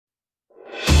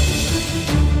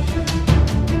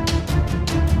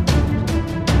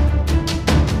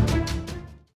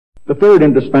The third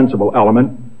indispensable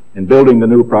element in building the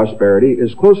new prosperity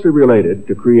is closely related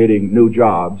to creating new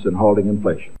jobs and halting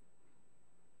inflation.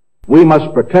 We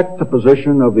must protect the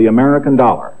position of the American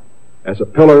dollar as a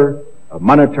pillar of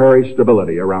monetary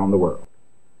stability around the world.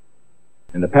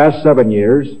 In the past 7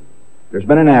 years, there's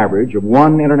been an average of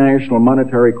one international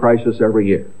monetary crisis every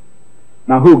year.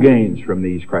 Now, who gains from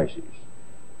these crises?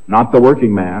 Not the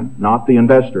working man, not the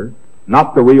investor,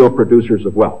 not the real producers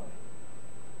of wealth.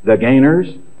 The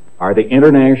gainers are the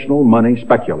international money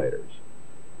speculators.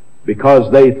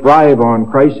 Because they thrive on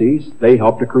crises, they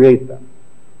help to create them.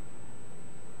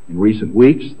 In recent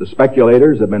weeks, the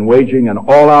speculators have been waging an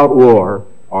all-out war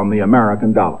on the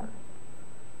American dollar.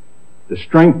 The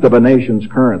strength of a nation's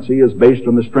currency is based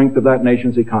on the strength of that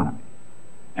nation's economy.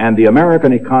 And the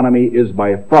American economy is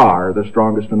by far the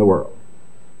strongest in the world.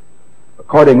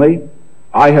 Accordingly,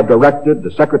 I have directed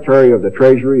the Secretary of the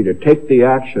Treasury to take the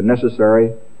action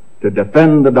necessary to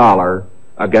defend the dollar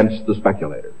against the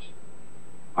speculators.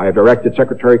 I have directed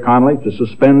Secretary Connally to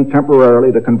suspend temporarily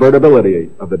the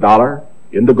convertibility of the dollar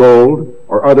into gold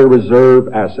or other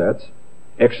reserve assets,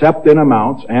 except in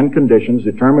amounts and conditions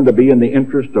determined to be in the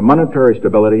interest of monetary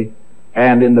stability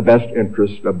and in the best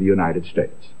interest of the United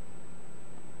States.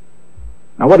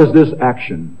 Now, what is this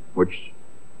action, which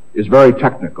is very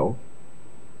technical,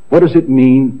 what does it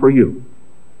mean for you?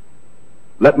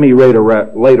 Let me lay to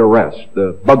rest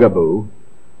the bugaboo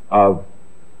of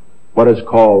what is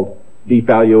called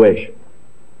devaluation.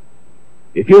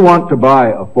 If you want to buy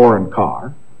a foreign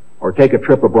car or take a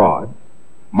trip abroad,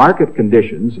 market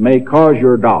conditions may cause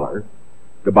your dollar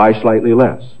to buy slightly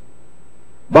less.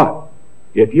 But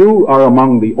if you are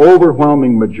among the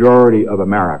overwhelming majority of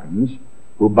Americans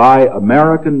who buy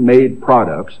American-made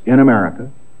products in America,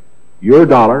 your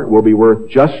dollar will be worth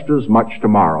just as much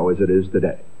tomorrow as it is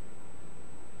today.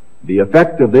 The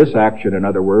effect of this action, in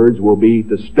other words, will be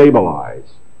to stabilize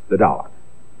the dollar.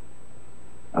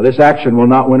 Now, this action will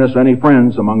not win us any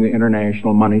friends among the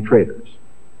international money traders.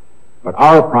 But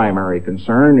our primary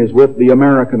concern is with the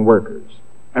American workers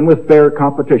and with fair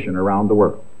competition around the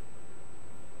world.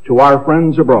 To our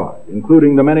friends abroad,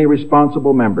 including the many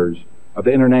responsible members of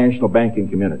the international banking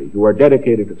community who are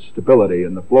dedicated to stability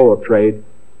in the flow of trade,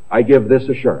 I give this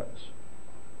assurance.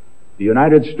 The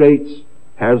United States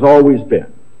has always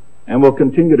been and will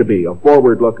continue to be a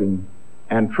forward-looking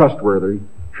and trustworthy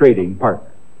trading partner.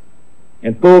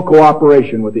 In full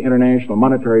cooperation with the International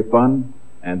Monetary Fund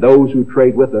and those who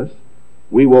trade with us,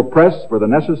 we will press for the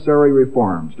necessary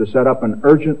reforms to set up an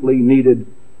urgently needed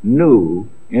new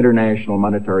international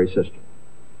monetary system.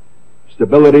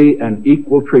 Stability and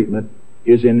equal treatment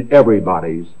is in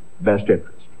everybody's best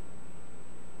interest.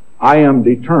 I am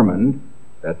determined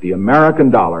that the American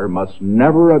dollar must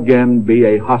never again be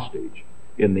a hostage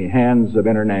in the hands of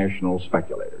international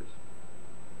speculators.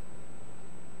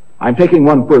 I'm taking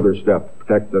one further step to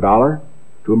protect the dollar,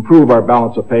 to improve our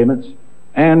balance of payments,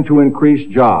 and to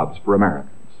increase jobs for Americans.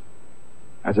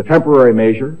 As a temporary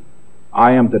measure,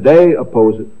 I am today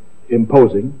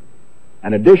imposing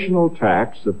an additional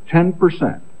tax of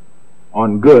 10%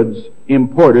 on goods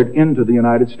imported into the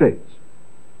United States.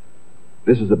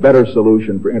 This is a better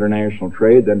solution for international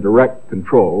trade than direct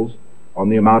controls on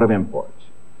the amount of imports.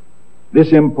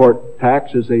 This import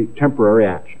tax is a temporary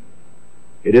action.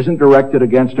 It isn't directed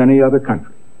against any other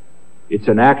country. It's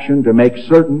an action to make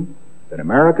certain that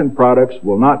American products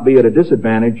will not be at a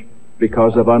disadvantage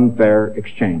because of unfair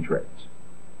exchange rates.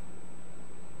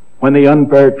 When the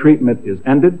unfair treatment is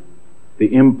ended,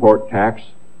 the import tax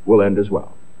will end as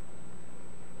well.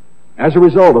 As a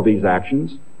result of these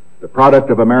actions, the product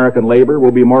of American labor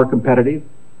will be more competitive,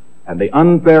 and the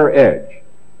unfair edge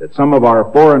that some of our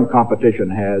foreign competition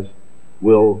has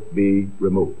will be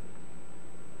removed.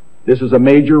 This is a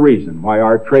major reason why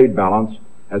our trade balance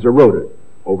has eroded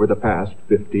over the past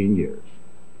 15 years.